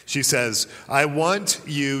She says, I want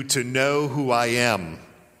you to know who I am.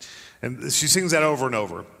 And she sings that over and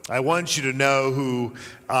over. I want you to know who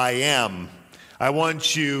I am. I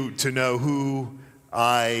want you to know who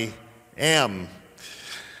I am.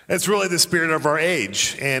 It's really the spirit of our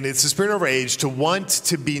age, and it's the spirit of our age to want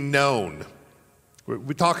to be known.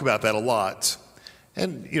 We talk about that a lot.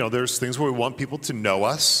 And, there's things where we want people to know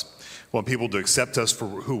us, want people to accept us for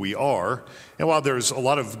who we are. And while there's a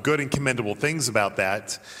lot of good and commendable things about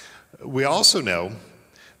that, we also know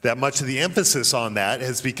that much of the emphasis on that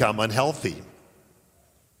has become unhealthy.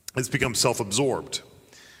 It's become self-absorbed.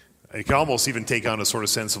 It can almost even take on a sort of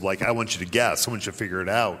sense of like, I want you to guess, I want you to figure it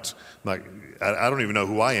out. Like, I don't even know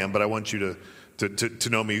who I am, but I want you to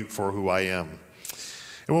know me for who I am.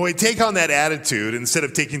 And when we take on that attitude, instead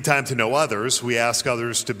of taking time to know others, we ask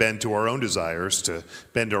others to bend to our own desires, to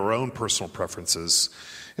bend to our own personal preferences.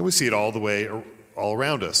 And we see it all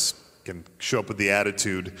around us. It can show up with the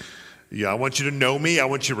attitude, I want you to know me, I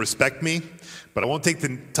want you to respect me, but I won't take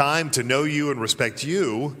the time to know you and respect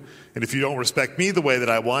you. And if you don't respect me the way that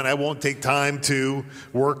I want, I won't take time to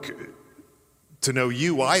work to know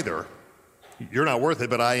you either. You're not worth it,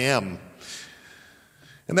 but I am.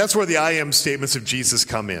 And that's where the I am statements of Jesus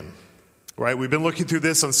come in, right? We've been looking through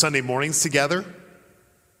this on Sunday mornings together.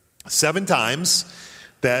 7 times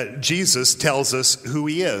that Jesus tells us who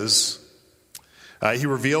he is. He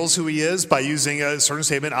reveals who he is by using a certain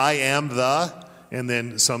statement, I am the, and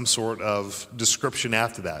then some sort of description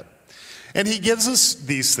after that. And he gives us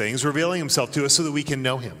these things, revealing himself to us so that we can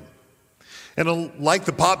know him. And like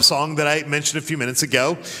the pop song that I mentioned a few minutes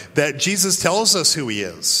ago, that Jesus tells us who he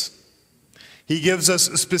is. He gives us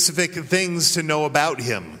specific things to know about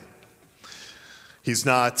him. He's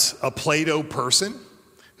not a Play-Doh person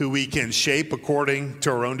who we can shape according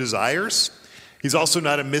to our own desires. He's also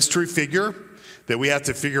not a mystery figure that we have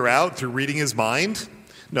to figure out through reading his mind.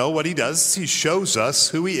 No, what he does is he shows us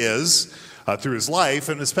who he is through his life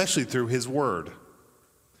and especially through his word.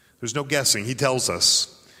 There's no guessing. He tells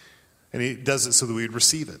us, and he does it so that we'd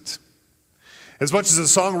receive it. As much as a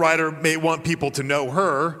songwriter may want people to know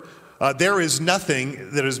her, there is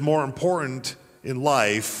nothing that is more important in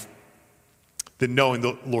life than knowing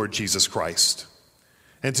the Lord Jesus Christ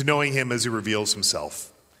and to knowing him as he reveals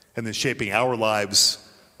himself and then shaping our lives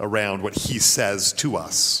around what he says to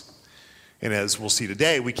us. And as we'll see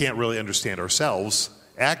today, we can't really understand ourselves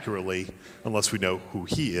accurately unless we know who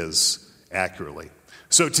he is accurately.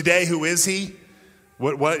 So today, who is he?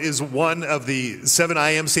 What is one of the 7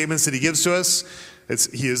 I am statements that he gives to us?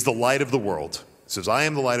 He is the light of the world. He says, I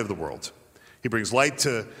am the light of the world. He brings light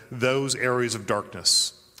to those areas of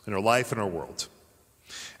darkness in our life and our world.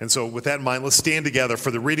 And so with that in mind, let's stand together for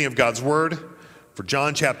the reading of God's word for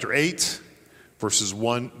John chapter 8,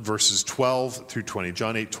 verses 12 through 20.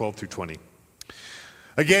 John 8, 12 through 20.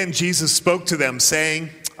 Again, Jesus spoke to them, saying,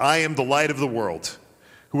 I am the light of the world.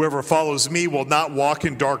 Whoever follows me will not walk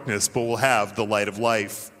in darkness, but will have the light of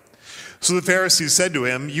life. So the Pharisees said to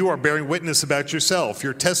him, you are bearing witness about yourself.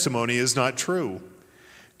 Your testimony is not true.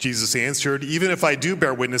 Jesus answered, even if I do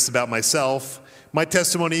bear witness about myself, my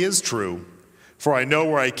testimony is true. For I know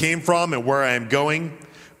where I came from and where I am going,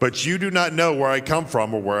 but you do not know where I come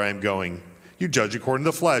from or where I am going. You judge according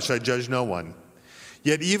to the flesh, I judge no one.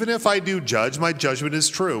 Yet even if I do judge, my judgment is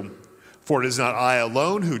true. For it is not I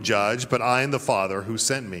alone who judge, but I and the Father who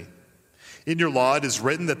sent me. In your law it is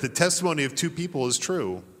written that the testimony of 2 people is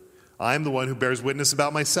true. I am the one who bears witness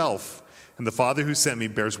about myself, and the Father who sent me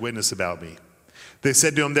bears witness about me. They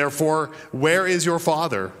said to him, therefore, where is your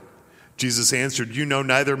Father? Jesus answered, you know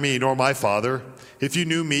neither me nor my Father. If you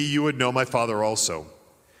knew me, you would know my Father also.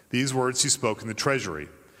 These words he spoke in the treasury,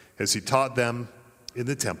 as he taught them in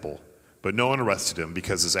the temple. But no one arrested him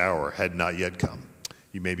because his hour had not yet come.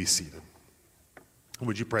 You may be seated.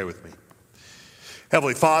 Would you pray with me?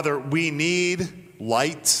 Heavenly Father, we need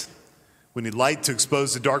light. We need light to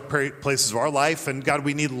expose the dark places of our life. And God,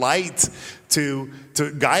 we need light to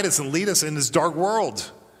guide us and lead us in this dark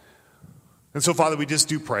world. And so, Father, we just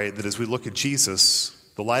do pray that as we look at Jesus,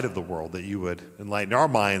 the light of the world, that you would enlighten our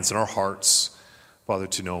minds and our hearts, Father,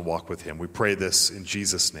 to know and walk with him. We pray this in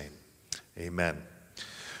Jesus' name. Amen.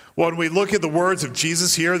 Well, when we look at the words of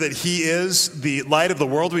Jesus here, that he is the light of the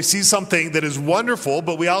world, we see something that is wonderful,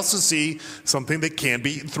 but we also see something that can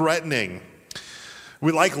be threatening.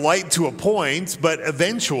 We like light to a point, but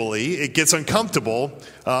eventually it gets uncomfortable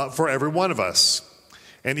for every one of us.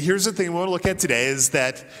 And here's the thing we want to look at today is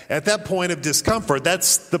that at that point of discomfort,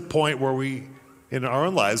 that's the point where we, in our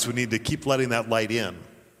own lives, we need to keep letting that light in.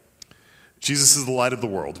 Jesus is the light of the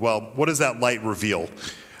world. Well, what does that light reveal?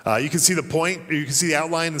 You can see the point. You can see the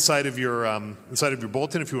outline inside of your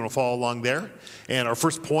bulletin if you want to follow along there. And our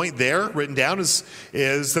first point there, written down,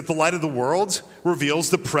 is that the light of the world reveals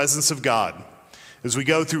the presence of God. As we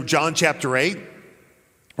go through John chapter 8,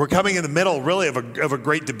 we're coming in the middle, really, of a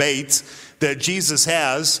great debate that Jesus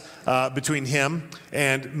has between him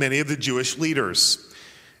and many of the Jewish leaders.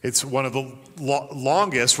 It's one of the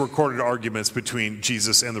longest recorded arguments between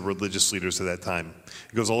Jesus and the religious leaders of that time.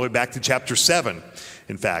 It goes all the way back to chapter 7,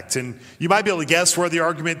 in fact. And you might be able to guess where the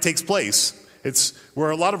argument takes place. It's where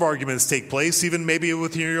a lot of arguments take place, even maybe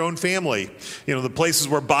within your own family. You know, the places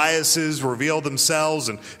where biases reveal themselves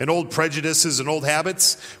and old prejudices and old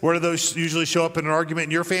habits. Where do those usually show up in an argument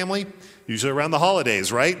in your family? Usually around the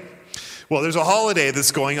holidays, right? Well, there's a holiday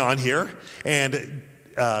that's going on here, and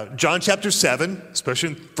John chapter 7, especially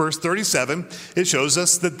in verse 37, it shows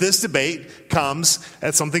us that this debate comes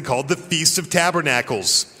at something called the Feast of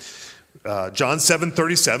Tabernacles. John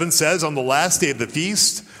 7:37 says, on the last day of the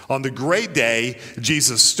feast, on the great day,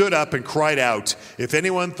 Jesus stood up and cried out, if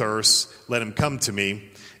anyone thirsts, let him come to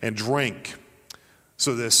me and drink.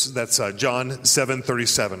 So that's John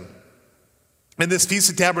 7:37. And this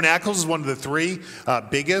Feast of Tabernacles is one of the three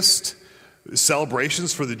biggest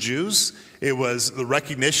celebrations for the Jews. It was the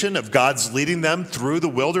recognition of God's leading them through the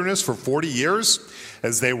wilderness for 40 years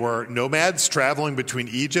as they were nomads traveling between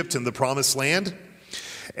Egypt and the Promised Land.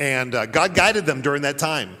 And God guided them during that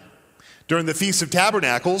time. During the Feast of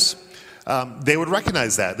Tabernacles, they would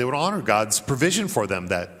recognize that. They would honor God's provision for them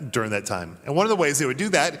during that time. And one of the ways they would do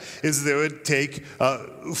that is they would take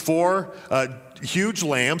 4 huge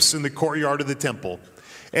lamps in the courtyard of the temple.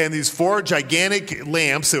 And these 4 gigantic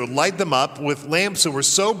lamps, they would light them up with lamps that were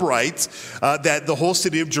so bright that the whole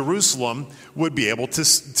city of Jerusalem would be able to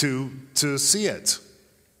see it.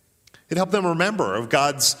 It helped them remember of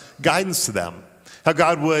God's guidance to them, how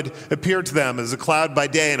God would appear to them as a cloud by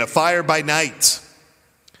day and a fire by night,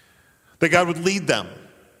 that God would lead them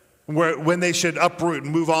when they should uproot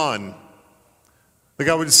and move on, that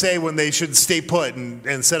God would say when they should stay put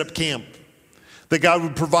and set up camp, that God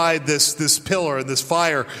would provide this pillar and this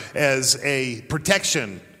fire as a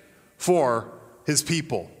protection for his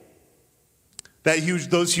people.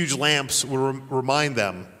 Those huge lamps would remind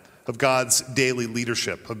them of God's daily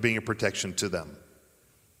leadership, of being a protection to them.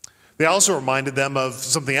 They also reminded them of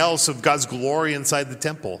something else, of God's glory inside the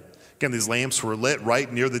temple. Again, these lamps were lit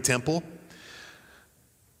right near the temple.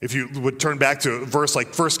 If you would turn back to a verse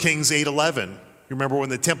like 1 Kings 8:11, you remember when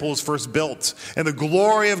the temple was first built, and the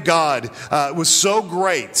glory of God was so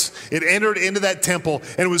great. It entered into that temple,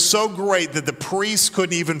 and it was so great that the priests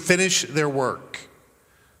couldn't even finish their work.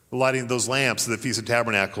 The lighting of those lamps at the Feast of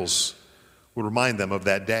Tabernacles would remind them of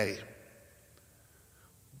that day.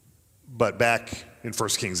 But back in 1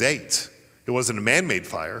 Kings 8, it wasn't a man-made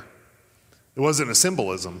fire. It wasn't a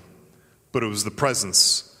symbolism, but it was the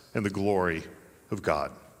presence and the glory of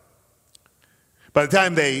God. By the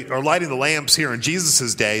time they are lighting the lamps here in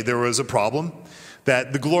Jesus' day, there was a problem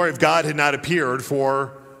that the glory of God had not appeared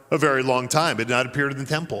for a very long time. It had not appeared in the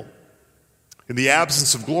temple. In the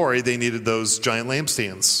absence of glory, they needed those giant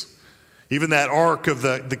lampstands. Even that Ark of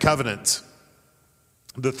the Covenant,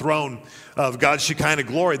 the throne of God's Shekinah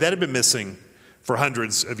glory, that had been missing for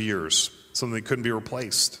hundreds of years, something that couldn't be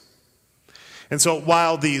replaced. And so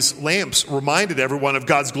while these lamps reminded everyone of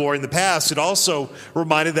God's glory in the past, it also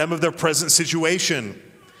reminded them of their present situation,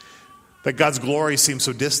 that God's glory seemed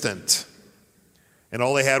so distant, and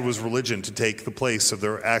all they had was religion to take the place of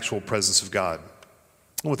their actual presence of God.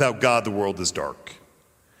 And without God, the world is dark.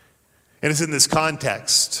 And it's in this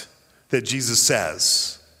context that Jesus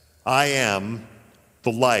says, I am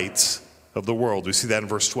the light of the world. We see that in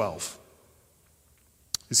verse 12.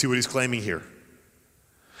 You see what he's claiming here?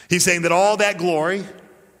 He's saying that all that glory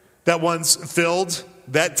that once filled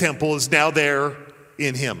that temple is now there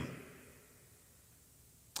in him.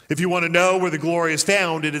 If you want to know where the glory is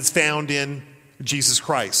found, it is found in Jesus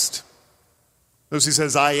Christ. Notice he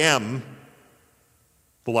says, I am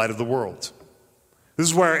the light of the world. This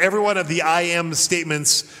is where every one of the I am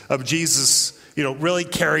statements of Jesus, really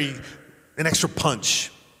carry an extra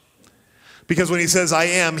punch. Because when he says I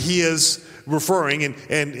am, he is referring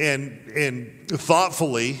and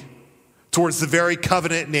thoughtfully towards the very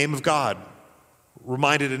covenant name of God.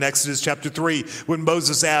 Reminded in Exodus chapter 3 when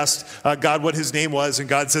Moses asked God what his name was, and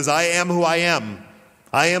God says, I am who I am.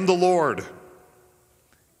 I am the Lord.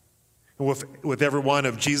 And with every one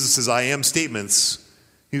of Jesus' I am statements,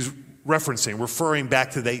 he's referring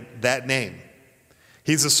back to that name.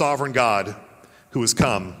 He's the sovereign God who has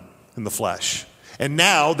come in the flesh. And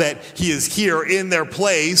now that he is here in their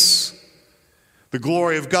place, The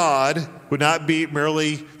glory of God would not be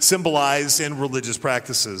merely symbolized in religious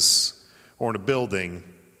practices or in a building,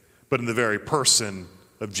 but in the very person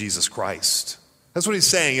of Jesus Christ. That's what he's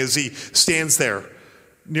saying as he stands there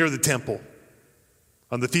near the temple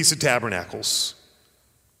on the Feast of Tabernacles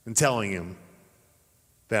and telling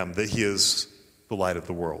them that he is the light of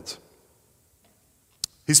the world.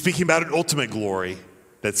 He's speaking about an ultimate glory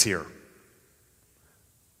that's here.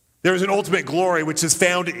 There is an ultimate glory which is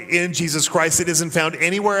found in Jesus Christ that isn't found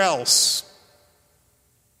anywhere else.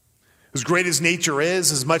 As great as nature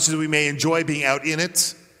is, as much as we may enjoy being out in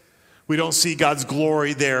it, we don't see God's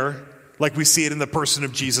glory there like we see it in the person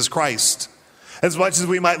of Jesus Christ. As much as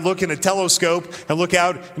we might look in a telescope and look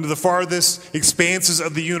out into the farthest expanses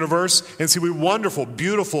of the universe and see wonderful,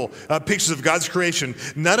 beautiful pictures of God's creation,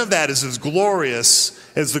 none of that is as glorious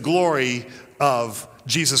as the glory of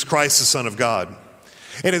Jesus Christ, the Son of God.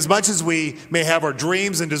 And as much as we may have our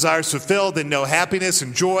dreams and desires fulfilled and know happiness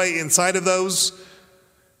and joy inside of those,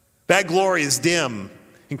 that glory is dim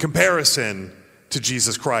in comparison to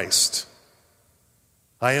Jesus Christ.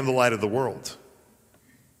 I am the light of the world.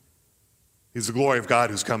 He's the glory of God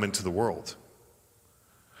who's come into the world.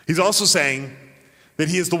 He's also saying that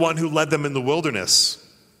he is the one who led them in the wilderness.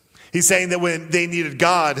 He's saying that when they needed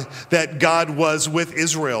God, that God was with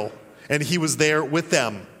Israel and he was there with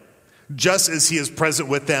them, just as he is present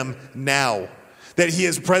with them now. That he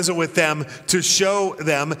is present with them to show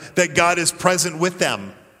them that God is present with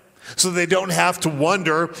them. So they don't have to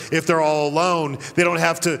wonder if they're all alone. They don't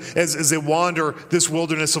have to, as they wander this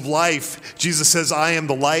wilderness of life, Jesus says, I am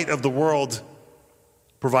the light of the world,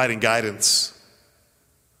 providing guidance.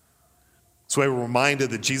 So we're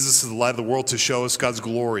reminded that Jesus is the light of the world to show us God's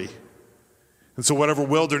glory. And so whatever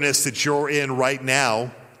wilderness that you're in right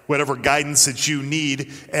now, whatever guidance that you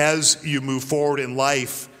need as you move forward in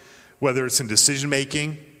life, whether it's in decision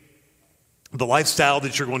making, the lifestyle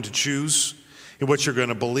that you're going to choose, and what you're going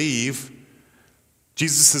to believe,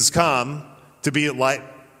 Jesus has come to be a light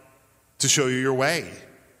to show you your way.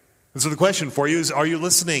 And so the question for you is, are you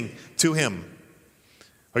listening to him?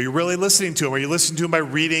 Are you really listening to him? Are you listening to him by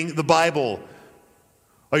reading the Bible?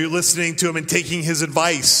 Are you listening to him and taking his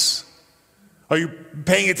advice? Are you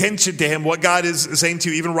paying attention to him, what God is saying to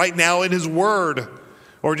you, even right now in his word?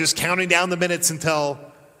 Or just counting down the minutes until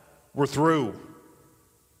we're through?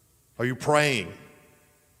 Are you praying?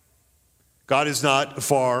 God is not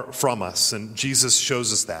far from us, and Jesus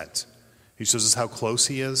shows us that. He shows us how close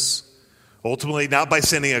he is. Ultimately, not by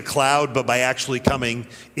sending a cloud, but by actually coming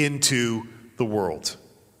into the world.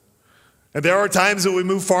 And there are times that we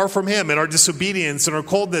move far from him in our disobedience and our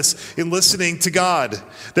coldness in listening to God.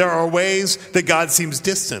 There are ways that God seems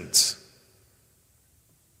distant.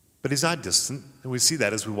 But he's not distant, and we see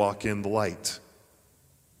that as we walk in the light.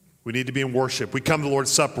 We need to be in worship. We come to the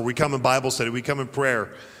Lord's Supper. We come in Bible study. We come in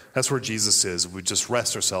prayer. That's where Jesus is. We just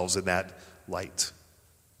rest ourselves in that light.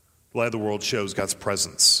 The light of the world shows God's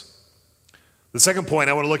presence. The second point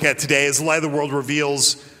I want to look at today is the light of the world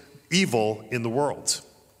reveals evil in the world.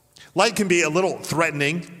 Light can be a little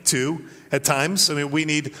threatening, too, at times. I mean, we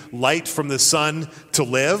need light from the sun to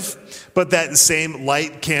live, but that same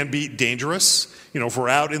light can be dangerous. You know, if we're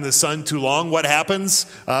out in the sun too long, what happens?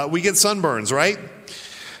 We get sunburns, right?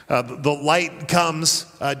 The light comes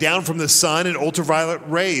down from the sun in ultraviolet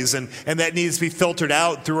rays, and that needs to be filtered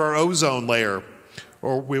out through our ozone layer,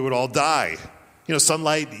 or we would all die. You know,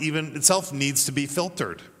 sunlight even itself needs to be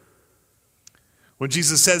filtered. When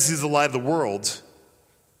Jesus says he's the light of the world,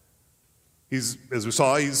 as we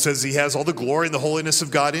saw, he says he has all the glory and the holiness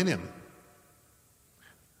of God in him.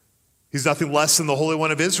 He's nothing less than the Holy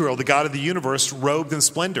One of Israel, the God of the universe, robed in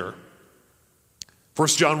splendor.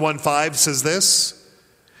 1 John 1:5 says this,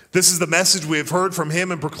 "This is the message we have heard from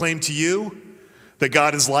him and proclaimed to you, that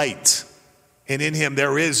God is light, and in him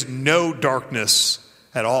there is no darkness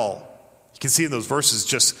at all." You can see in those verses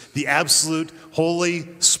just the absolute holy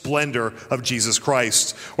splendor of Jesus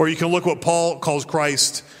Christ. Or you can look what Paul calls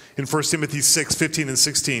Christ in 1 Timothy 6:15 and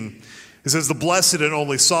 16. It says, "The blessed and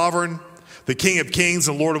only sovereign, the King of kings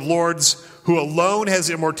and Lord of lords, who alone has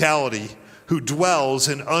immortality, who dwells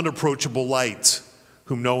in unapproachable light,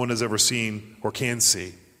 whom no one has ever seen or can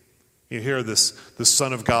see." You hear this, the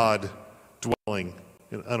Son of God dwelling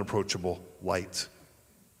in unapproachable light.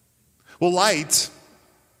 Well, light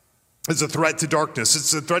is a threat to darkness.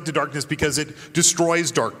 It's a threat to darkness because it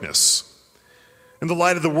destroys darkness. And the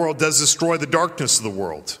light of the world does destroy the darkness of the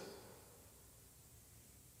world.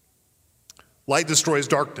 Light destroys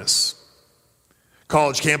darkness.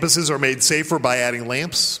 College campuses are made safer by adding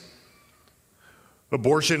lamps.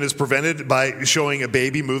 Abortion is prevented by showing a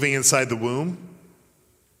baby moving inside the womb.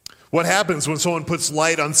 What happens when someone puts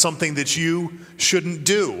light on something that you shouldn't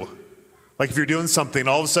do? Like if you're doing something,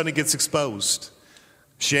 all of a sudden it gets exposed.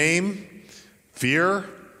 Shame, fear,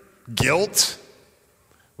 guilt.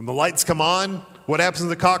 When the lights come on, what happens to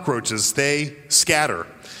the cockroaches? They scatter,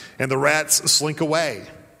 and the rats slink away.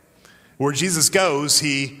 Where Jesus goes,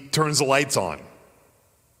 he turns the lights on.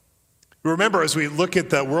 Remember, as we look at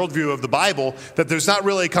the worldview of the Bible, that there's not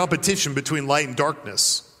really a competition between light and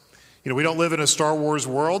darkness. We don't live in a Star Wars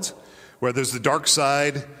world where there's the dark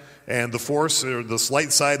side and the Force, or the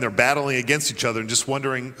light side, and they're battling against each other and just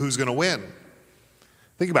wondering who's going to win.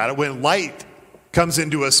 Think about it. When light comes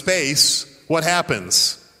into a space, what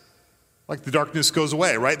happens? Like the darkness goes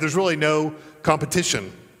away, right? There's really no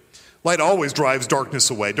competition. Light always drives darkness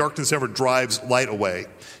away. Darkness never drives light away.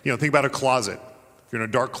 Think about a closet. If you're in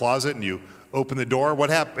a dark closet and you open the door, what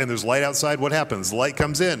happens? And there's light outside, what happens? The light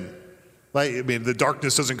comes in. Right? The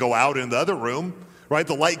darkness doesn't go out in the other room, right?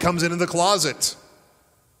 The light comes in the closet.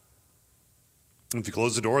 And if you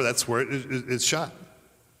close the door, that's where it's shut.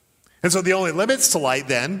 And so the only limits to light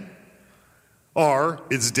then are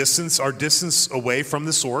our distance away from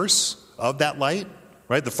the source of that light,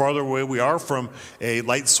 right? The farther away we are from a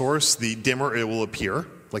light source, the dimmer it will appear,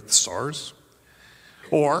 like the stars.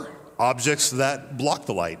 Or objects that block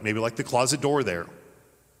the light, maybe like the closet door there.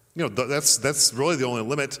 That's really the only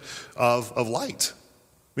limit of light.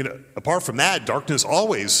 Apart from that, darkness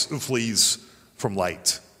always flees from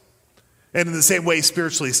light. And in the same way,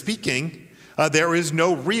 spiritually speaking, there is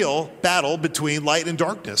no real battle between light and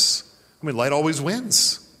darkness. Light always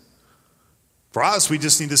wins. For us, we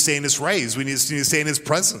just need to stay in his rays. We just need to stay in his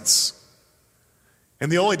presence.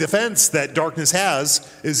 And the only defense that darkness has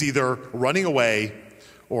is either running away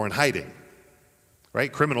or in hiding.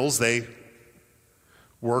 Right? Criminals, they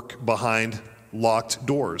work behind locked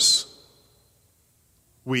doors.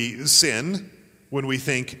 We sin when we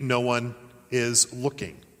think no one is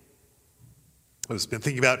looking. I've been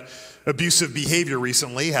thinking about abusive behavior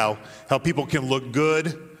recently, how people can look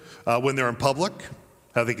good when they're in public,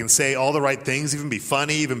 how they can say all the right things, even be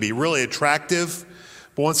funny, even be really attractive.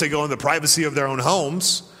 But once they go in the privacy of their own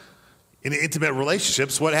homes, in intimate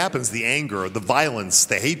relationships, what happens? The anger, the violence,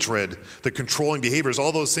 the hatred, the controlling behaviors,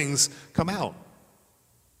 all those things come out.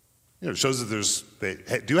 It shows that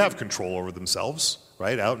they do have control over themselves,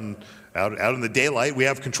 right? Out in the daylight, we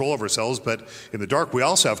have control over ourselves, but in the dark, we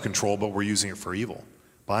also have control, but we're using it for evil.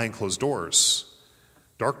 Behind closed doors,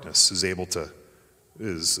 darkness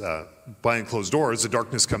behind closed doors, the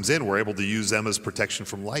darkness comes in, we're able to use them as protection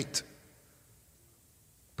from light.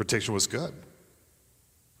 Protection was good.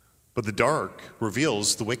 But the dark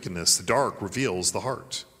reveals the wickedness. The dark reveals the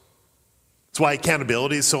heart. That's why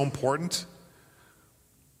accountability is so important.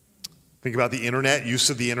 Think about the internet, use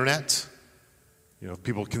of the internet.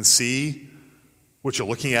 People can see what you're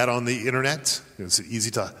looking at on the internet. It's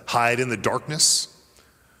easy to hide in the darkness,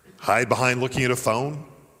 hide behind looking at a phone,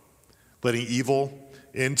 letting evil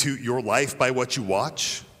into your life by what you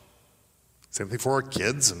watch. Same thing for our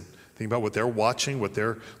kids, and think about what they're watching, what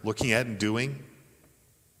they're looking at and doing.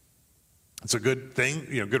 It's a good thing,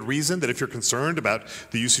 good reason that if you're concerned about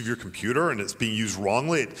the use of your computer and it's being used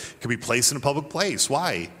wrongly, it can be placed in a public place.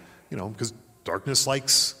 Why? Because darkness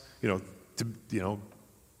likes,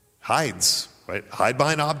 hides, right? Hide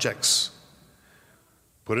behind objects.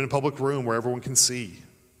 Put it in a public room where everyone can see.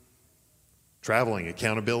 Traveling,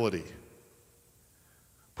 accountability.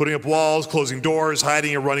 Putting up walls, closing doors,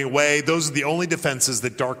 hiding and running away. Those are the only defenses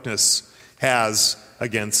that darkness has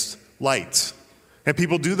against light. And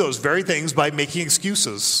people do those very things by making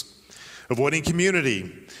excuses, avoiding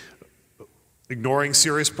community, ignoring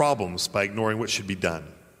serious problems by ignoring what should be done.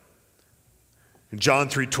 In John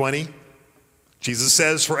 3:20, Jesus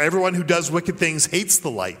says, "For everyone who does wicked things hates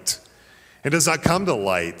the light and does not come to the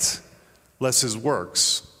light, lest his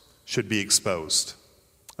works should be exposed."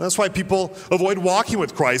 And that's why people avoid walking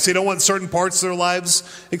with Christ. They don't want certain parts of their lives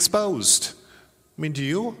exposed. Do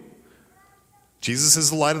you? Jesus is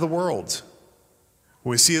the light of the world.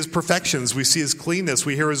 When we see his perfections, we see his cleanness,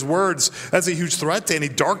 we hear his words. That's a huge threat to any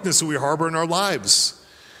darkness that we harbor in our lives.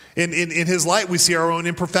 In his light, we see our own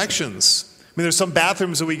imperfections. There's some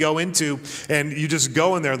bathrooms that we go into, and you just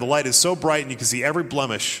go in there, and the light is so bright, and you can see every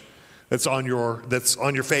blemish that's on your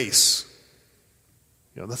face.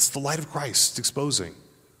 That's the light of Christ exposing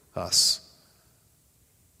us.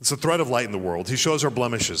 It's the threat of light in the world. He shows our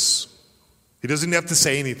blemishes. He doesn't have to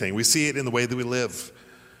say anything. We see it in the way that we live.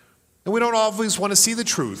 And we don't always want to see the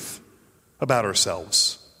truth about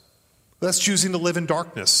ourselves. That's choosing to live in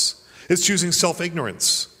darkness. It's choosing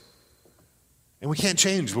self-ignorance. And we can't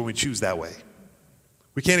change when we choose that way.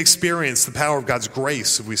 We can't experience the power of God's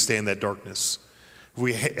grace if we stay in that darkness. If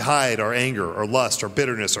we hide our anger, our lust, our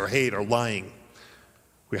bitterness, our hate, our lying,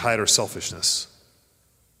 we hide our selfishness.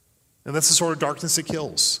 And that's the sort of darkness that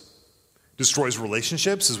kills. Destroys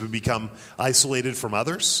relationships as we become isolated from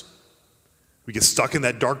others. We get stuck in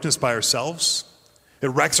that darkness by ourselves. It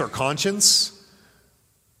wrecks our conscience.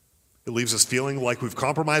 It leaves us feeling like we've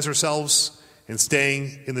compromised ourselves, and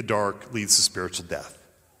staying in the dark leads to spiritual death.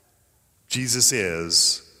 Jesus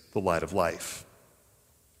is the light of life.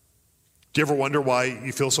 Do you ever wonder why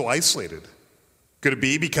you feel so isolated? Could it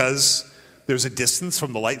be because there's a distance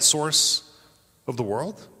from the light source of the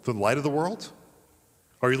world, from the light of the world?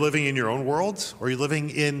 Are you living in your own world, or are you living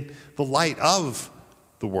in the light of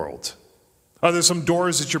the world? Are there some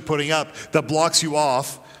doors that you're putting up that blocks you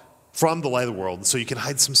off from the light of the world so you can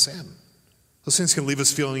hide some sin? Those things can leave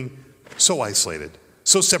us feeling so isolated,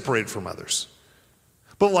 so separated from others.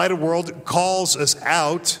 But the light of the world calls us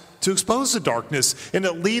out to expose the darkness and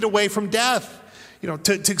to lead away from death,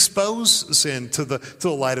 to expose sin to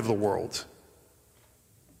the light of the world.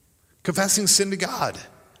 Confessing sin to God,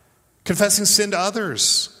 confessing sin to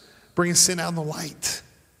others, bringing sin out in the light.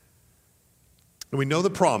 And we know the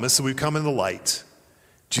promise that we've come in the light.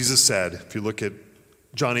 Jesus said, if you look at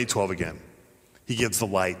John 8:12 again, he gives the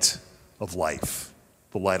light of life,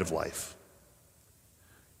 the light of life.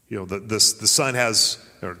 The sun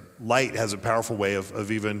light has a powerful way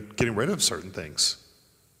of even getting rid of certain things,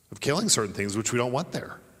 of killing certain things which we don't want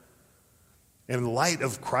there. And in the light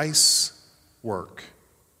of Christ's work,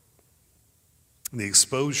 and the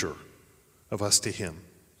exposure of us to him,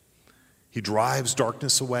 he drives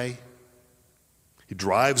darkness away. He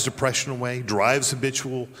drives depression away, drives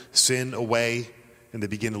habitual sin away, and they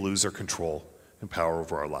begin to lose their control and power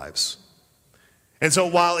over our lives. And so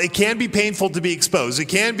while it can be painful to be exposed, it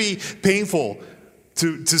can be painful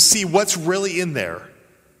to see what's really in there,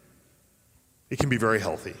 it can be very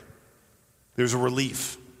healthy. There's a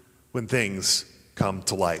relief when things come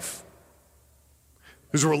to life.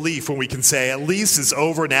 There's a relief when we can say, at least it's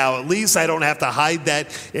over now. At least I don't have to hide that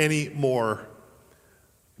anymore.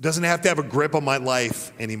 It doesn't have to have a grip on my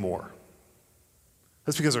life anymore.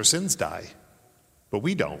 That's because our sins die, but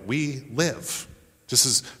we don't. We live. Just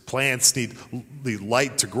as plants need the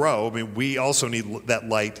light to grow, we also need that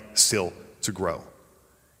light still to grow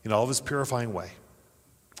in all of its purifying way.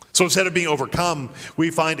 So instead of being overcome, we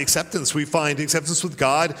find acceptance. We find acceptance with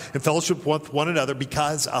God and fellowship with one another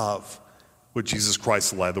because of what Jesus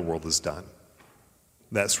Christ, the light of the world, has done.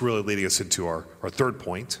 That's really leading us into our third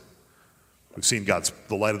point. We've seen the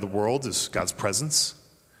light of the world as God's presence.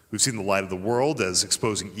 We've seen the light of the world as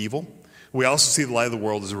exposing evil. We also see the light of the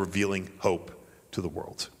world as revealing hope to the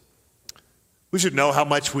world. We should know how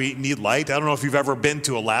much we need light. I don't know if you've ever been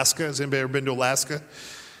to Alaska. Has anybody ever been to Alaska?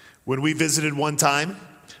 When we visited one time,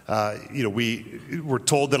 we were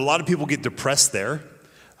told that a lot of people get depressed there.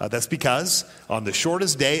 That's because on the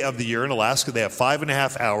shortest day of the year in Alaska, they have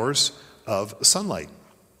 5.5 hours of sunlight,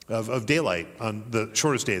 of daylight on the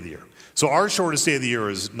shortest day of the year. So our shortest day of the year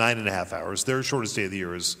is 9.5 hours. Their shortest day of the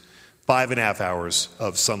year is 5.5 hours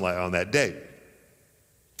of sunlight on that day.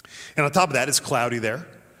 And on top of that, it's cloudy there.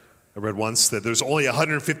 I read once that there's only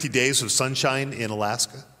 150 days of sunshine in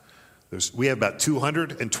Alaska. We have about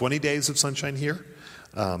 220 days of sunshine here.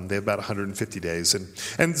 They have about 150 days.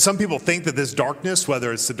 And some people think that this darkness,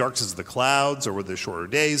 whether it's the darkness of the clouds or with the shorter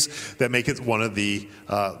days, that make it one of the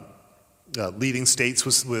leading states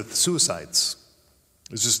with suicides.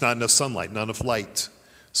 There's just not enough sunlight, not enough light.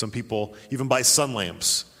 Some people even buy sun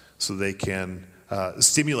lamps so they can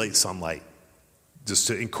stimulate sunlight just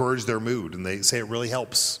to encourage their mood. And they say it really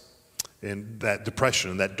helps in that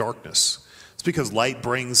depression and that darkness. It's because light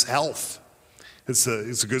brings health. It's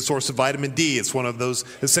a good source of vitamin D. It's one of those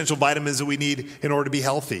essential vitamins that we need in order to be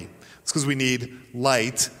healthy. It's because we need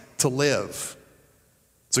light to live.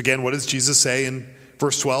 So again, what does Jesus say in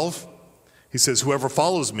verse 12? He says, whoever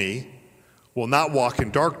follows me will not walk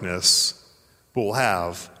in darkness, but will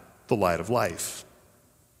have the light of life.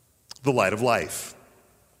 The light of life.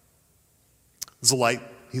 He's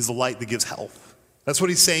the light that gives health. That's what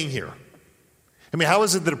he's saying here. How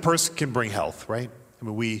is it that a person can bring health, right?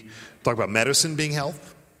 We talk about medicine being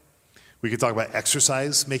health. We could talk about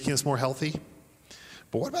exercise making us more healthy.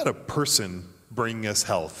 But what about a person bringing us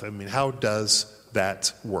health? How does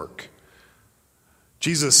that work?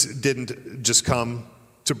 Jesus didn't just come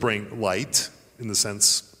to bring light in the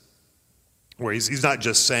sense where he's not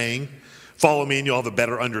just saying, follow me and you'll have a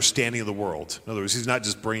better understanding of the world. In other words, he's not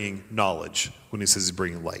just bringing knowledge when he says he's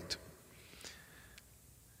bringing light.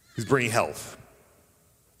 He's bringing health,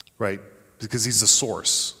 right? Because he's the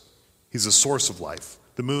source. He's the source of life.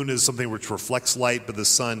 The moon is something which reflects light, but the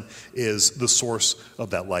sun is the source of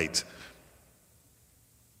that light.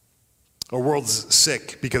 Our world's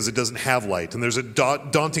sick because it doesn't have light, and there's a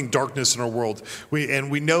daunting darkness in our world.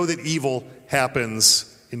 We know that evil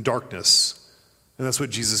happens in darkness, and that's what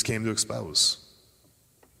Jesus came to expose.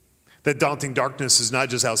 That daunting darkness is not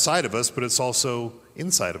just outside of us, but it's also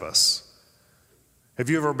inside of us. Have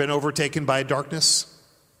you ever been overtaken by darkness?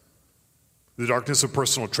 The darkness of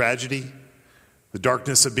personal tragedy, the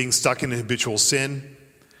darkness of being stuck in habitual sin,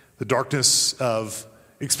 the darkness of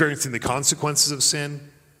experiencing the consequences of sin,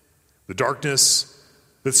 the darkness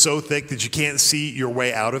that's so thick that you can't see your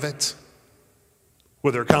way out of it,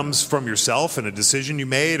 whether it comes from yourself and a decision you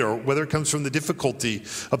made or whether it comes from the difficulty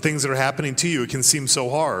of things that are happening to you. It can seem so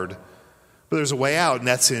hard, but there's a way out, and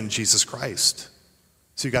that's in Jesus Christ.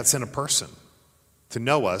 So God sent a person to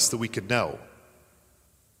know us that we could know,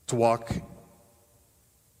 to walk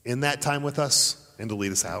in that time with us and to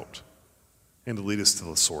lead us out, and to lead us to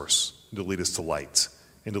the source, and to lead us to light,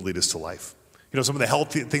 and to lead us to life. You know, some of the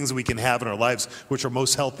healthy things that we can have in our lives, which are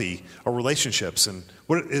most healthy, are relationships. And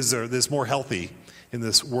what is there that's more healthy in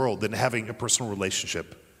this world than having a personal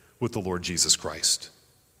relationship with the Lord Jesus Christ?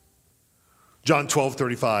 John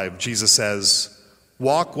 12:35, Jesus says,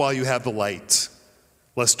 "Walk while you have the light,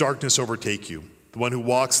 lest darkness overtake you. The one who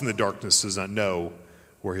walks in the darkness does not know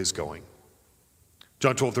where he's going."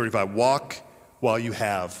 John 12:35, walk while you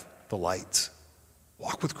have the light.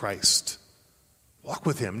 Walk with Christ. Walk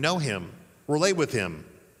with him. Know him. Relate with him.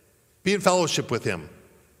 Be in fellowship with him.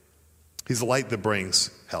 He's the light that brings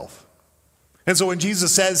health. And so when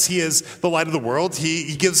Jesus says he is the light of the world,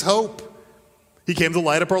 he gives hope. He came to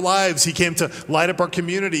light up our lives. He came to light up our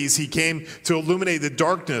communities. He came to illuminate the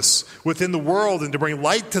darkness within the world and to bring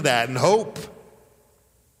light to that and hope.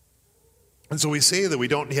 And so we say that we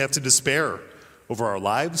don't have to despair over our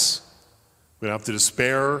lives. We don't have to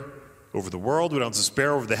despair over the world. We don't have to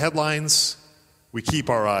despair over the headlines. We keep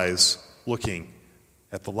our eyes looking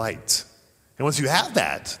at the light. And once you have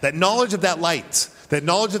that knowledge of that light, that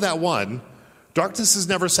knowledge of that one, darkness is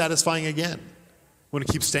never satisfying again when it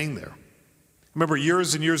keeps staying there. I remember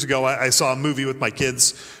years and years ago, I saw a movie with my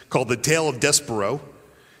kids called The Tale of Despero,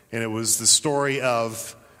 and it was the story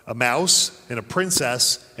of a mouse and a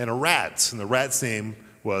princess and a rat, and the rat's name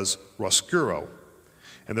was Roscuro.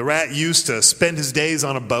 And the rat used to spend his days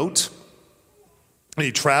on a boat, and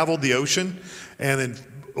he traveled the ocean, and then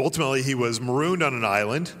ultimately he was marooned on an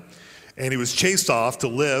island, and he was chased off to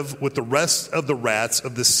live with the rest of the rats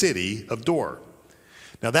of the city of Dor.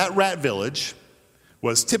 Now that rat village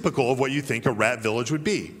was typical of what you think a rat village would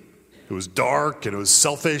be. It was dark, and it was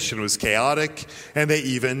selfish, and it was chaotic, and they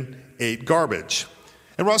even ate garbage.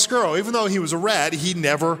 And Roscuro, even though he was a rat, he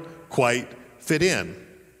never quite fit in.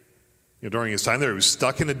 You know, during his time there, he was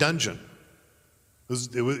stuck in a dungeon.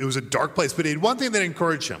 It was a dark place, but he had one thing that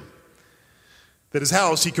encouraged him. That his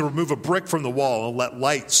house, he could remove a brick from the wall and let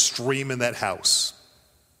light stream in that house.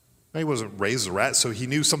 Now, he wasn't raised as a rat, so he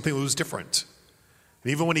knew something was different.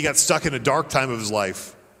 And even when he got stuck in a dark time of his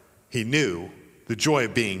life, he knew the joy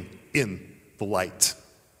of being in the light.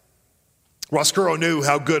 Roscuro knew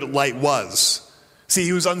how good light was. See,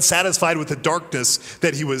 he was unsatisfied with the darkness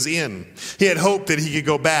that he was in. He had hope that he could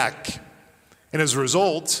go back. And as a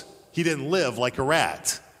result, he didn't live like a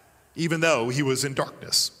rat, even though he was in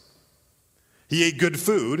darkness. He ate good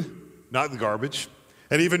food, not the garbage,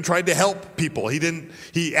 and even tried to help people.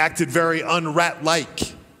 He acted very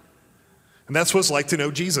unrat-like. And that's what it's like to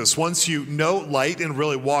know Jesus. Once you know light and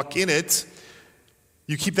really walk in it,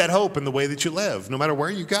 you keep that hope in the way that you live, no matter where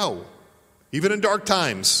you go. Even in dark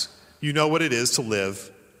times, you know what it is to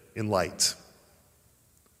live in light.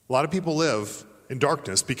 A lot of people live in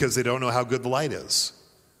darkness because they don't know how good the light is.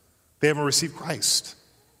 They haven't received Christ.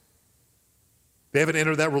 They haven't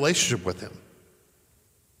entered that relationship with him.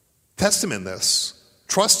 Test him in this.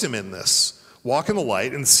 Trust him in this. Walk in the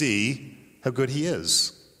light and see how good he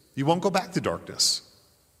is. You won't go back to darkness.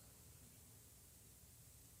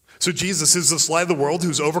 So Jesus is this light of the world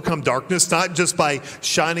who's overcome darkness, not just by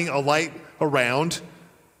shining a light around,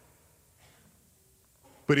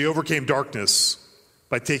 but he overcame darkness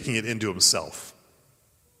by taking it into himself.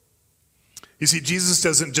 You see, Jesus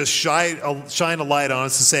doesn't just shine a light on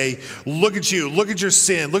us and say, look at you, look at your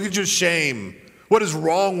sin, look at your shame. What is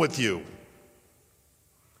wrong with you?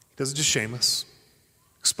 He doesn't just shame us,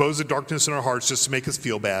 expose the darkness in our hearts just to make us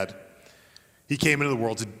feel bad. He came into the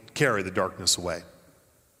world to carry the darkness away.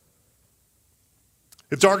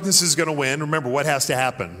 If darkness is going to win, remember what has to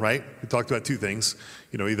happen, right? We talked about two things.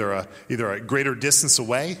 You know, either a greater distance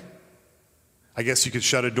away, I guess you could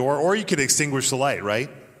shut a door, or you could extinguish the light, right?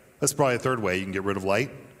 That's probably a third way you can get rid of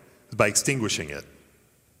light, is by extinguishing it.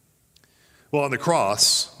 Well, on the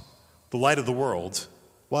cross, the light of the world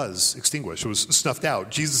was extinguished. It was snuffed out.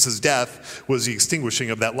 Jesus' death was the extinguishing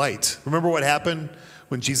of that light. Remember what happened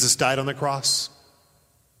when Jesus died on the cross?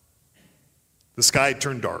 The sky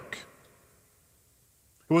turned dark.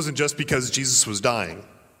 It wasn't just because Jesus was dying.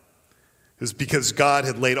 It was because God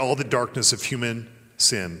had laid all the darkness of human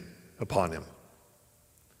sin upon him.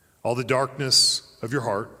 All the darkness of your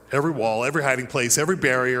heart, every wall, every hiding place, every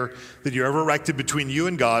barrier that you ever erected between you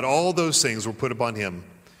and God, all those things were put upon him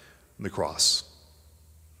on the cross.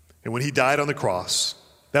 And when he died on the cross,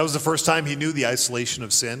 that was the first time he knew the isolation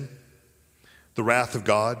of sin, the wrath of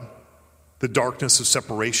God, the darkness of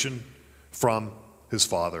separation from his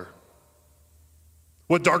Father.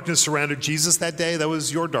 What darkness surrounded Jesus that day? That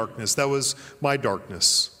was your darkness. That was my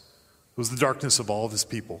darkness. It was the darkness of all of his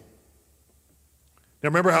people. Now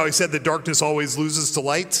remember how he said that darkness always loses to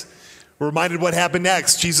light? We're reminded what happened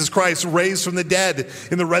next. Jesus Christ raised from the dead.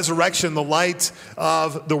 In the resurrection, the light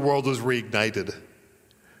of the world was reignited.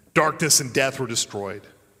 Darkness and death were destroyed.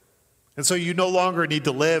 And so you no longer need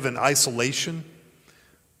to live in isolation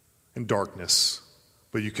and darkness,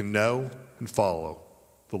 but you can know and follow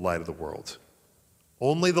the light of the world.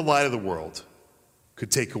 Only the light of the world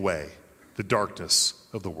could take away the darkness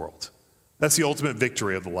of the world. That's the ultimate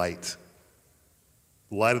victory of the light.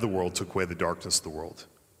 The light of the world took away the darkness of the world.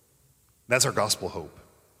 That's our gospel hope.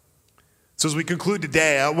 So as we conclude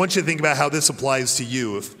today, I want you to think about how this applies to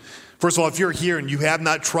you. First of all, if you're here and you have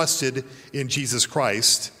not trusted in Jesus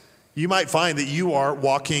Christ, you might find that you are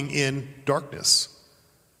walking in darkness.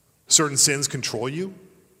 Certain sins control you.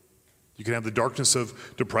 You can have the darkness of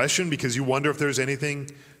depression because you wonder if there's anything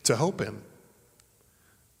to hope in.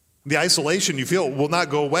 The isolation you feel will not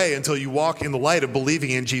go away until you walk in the light of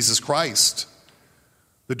believing in Jesus Christ.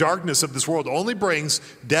 The darkness of this world only brings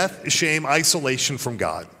death, shame, isolation from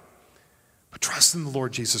God. But trust in the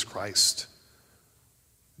Lord Jesus Christ.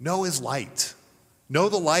 Know his light. Know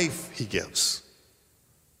the life he gives.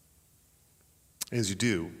 As you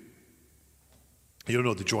do, you'll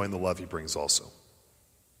know the joy and the love he brings also.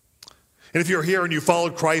 And if you're here and you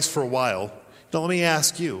followed Christ for a while, let me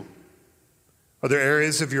ask you, are there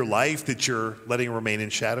areas of your life that you're letting remain in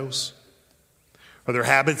shadows? Are there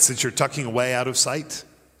habits that you're tucking away out of sight?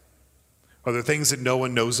 Are there things that no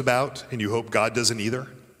one knows about and you hope God doesn't either?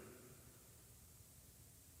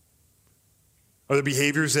 Are there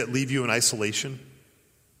behaviors that leave you in isolation?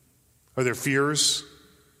 Are there fears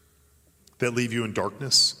that leave you in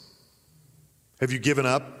darkness? Have you given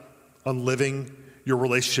up on living your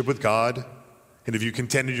relationship with God? And have you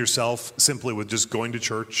contented yourself simply with just going to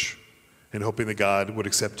church and hoping that God would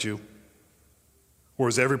accept you? Or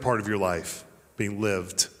is every part of your life being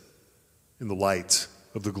lived in the light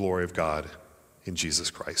of the glory of God in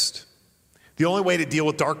Jesus Christ? The only way to deal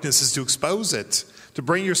with darkness is to expose it, to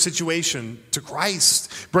bring your situation to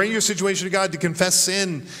Christ, bring your situation to God, to confess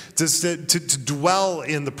sin, to dwell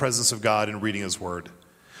in the presence of God in reading his word,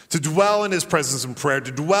 to dwell in his presence in prayer,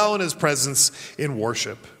 to dwell in his presence in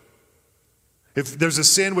worship. If there's a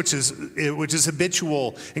sin which is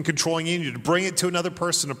habitual and controlling you, to bring it to another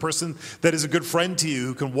person, a person that is a good friend to you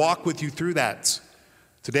who can walk with you through that.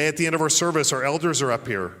 Today at the end of our service, our elders are up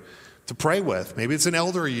here to pray with. Maybe it's an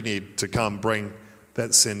elder you need to come bring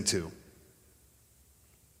that sin to.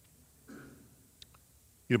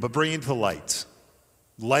 But bring it to the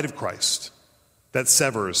light of Christ that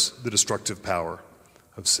severs the destructive power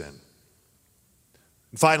of sin.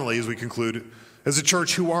 And finally, as we conclude, as a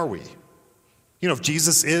church, who are we? If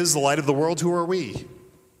Jesus is the light of the world, who are we?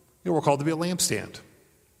 We're called to be a lampstand,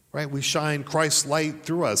 right? We shine Christ's light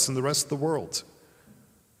through us and the rest of the world.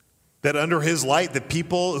 That under his light, the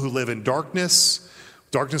people who live in darkness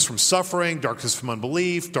from suffering, darkness from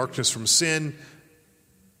unbelief, darkness from sin,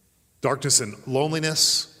 darkness and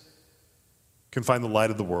loneliness, can find the light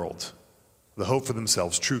of the world, the hope for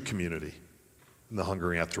themselves, true community, and the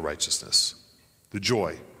hungering after righteousness, the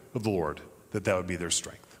joy of the Lord, that would be their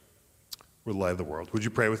strength. We're the light of the world. Would you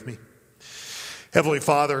pray with me? Heavenly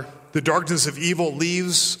Father, the darkness of evil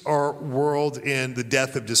leaves our world in the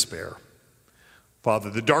death of despair. Father,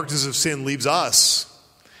 the darkness of sin leaves us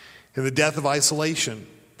in the death of isolation.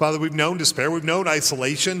 Father, we've known despair, we've known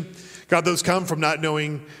isolation. God, those come from not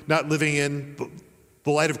living in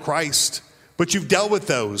the light of Christ. But you've dealt with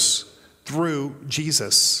those through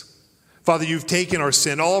Jesus. Father, you've taken our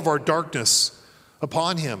sin, all of our darkness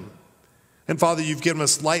upon him. And Father, you've given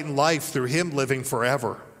us light and life through him living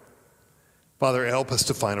forever. Father, help us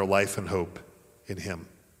to find our life and hope in him.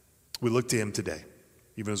 We look to him today,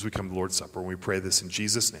 even as we come to the Lord's Supper, and we pray this in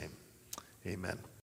Jesus' name. Amen.